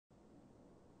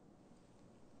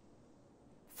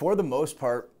For the most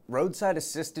part, roadside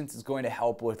assistance is going to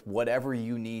help with whatever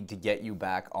you need to get you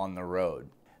back on the road.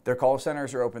 Their call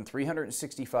centers are open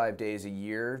 365 days a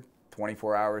year,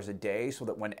 24 hours a day, so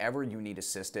that whenever you need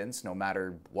assistance, no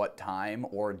matter what time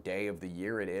or day of the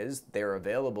year it is, they're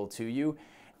available to you.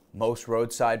 Most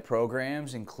roadside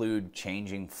programs include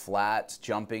changing flats,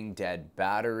 jumping dead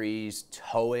batteries,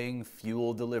 towing,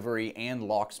 fuel delivery, and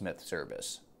locksmith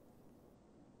service.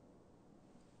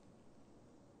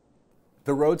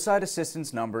 The roadside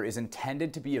assistance number is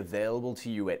intended to be available to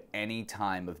you at any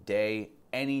time of day,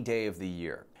 any day of the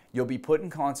year. You'll be put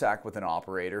in contact with an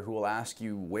operator who will ask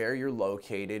you where you're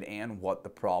located and what the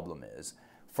problem is.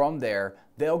 From there,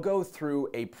 they'll go through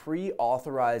a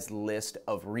pre-authorized list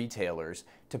of retailers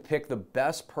to pick the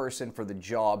best person for the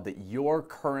job that you're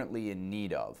currently in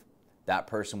need of. That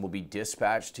person will be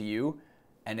dispatched to you,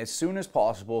 and as soon as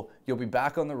possible, you'll be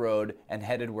back on the road and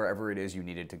headed wherever it is you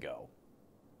needed to go.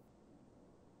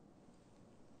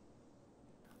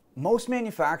 Most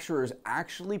manufacturers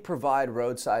actually provide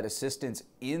roadside assistance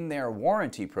in their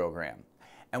warranty program.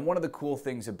 And one of the cool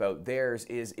things about theirs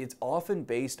is it's often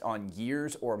based on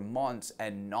years or months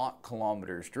and not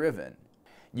kilometers driven.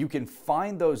 You can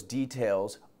find those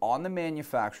details on the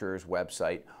manufacturer's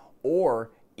website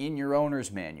or in your owner's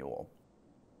manual.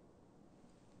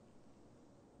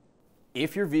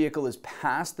 If your vehicle is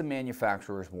past the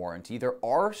manufacturer's warranty, there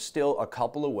are still a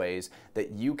couple of ways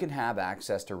that you can have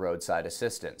access to roadside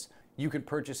assistance. You can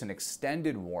purchase an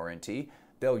extended warranty.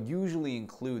 They'll usually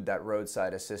include that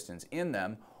roadside assistance in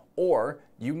them, or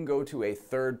you can go to a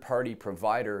third-party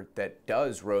provider that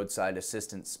does roadside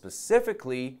assistance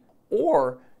specifically,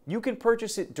 or you can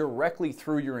purchase it directly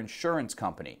through your insurance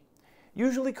company.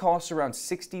 Usually costs around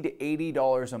 $60 to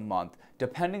 $80 a month,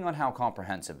 depending on how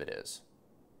comprehensive it is.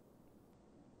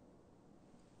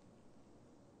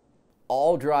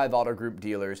 All Drive Auto Group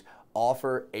dealers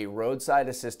offer a roadside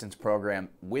assistance program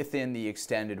within the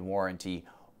extended warranty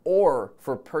or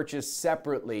for purchase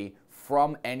separately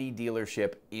from any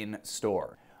dealership in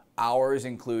store. Ours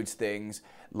includes things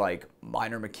like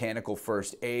minor mechanical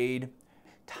first aid,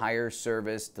 tire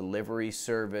service, delivery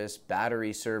service,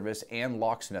 battery service, and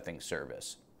locksmithing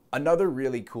service. Another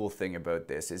really cool thing about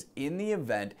this is in the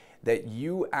event that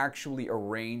you actually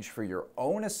arrange for your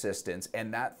own assistance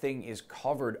and that thing is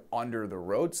covered under the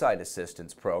roadside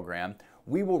assistance program,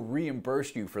 we will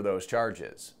reimburse you for those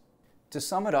charges. To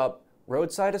sum it up,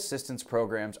 roadside assistance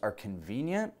programs are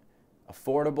convenient,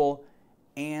 affordable,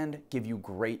 and give you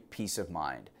great peace of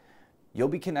mind. You'll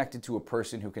be connected to a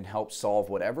person who can help solve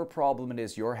whatever problem it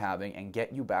is you're having and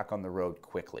get you back on the road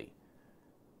quickly.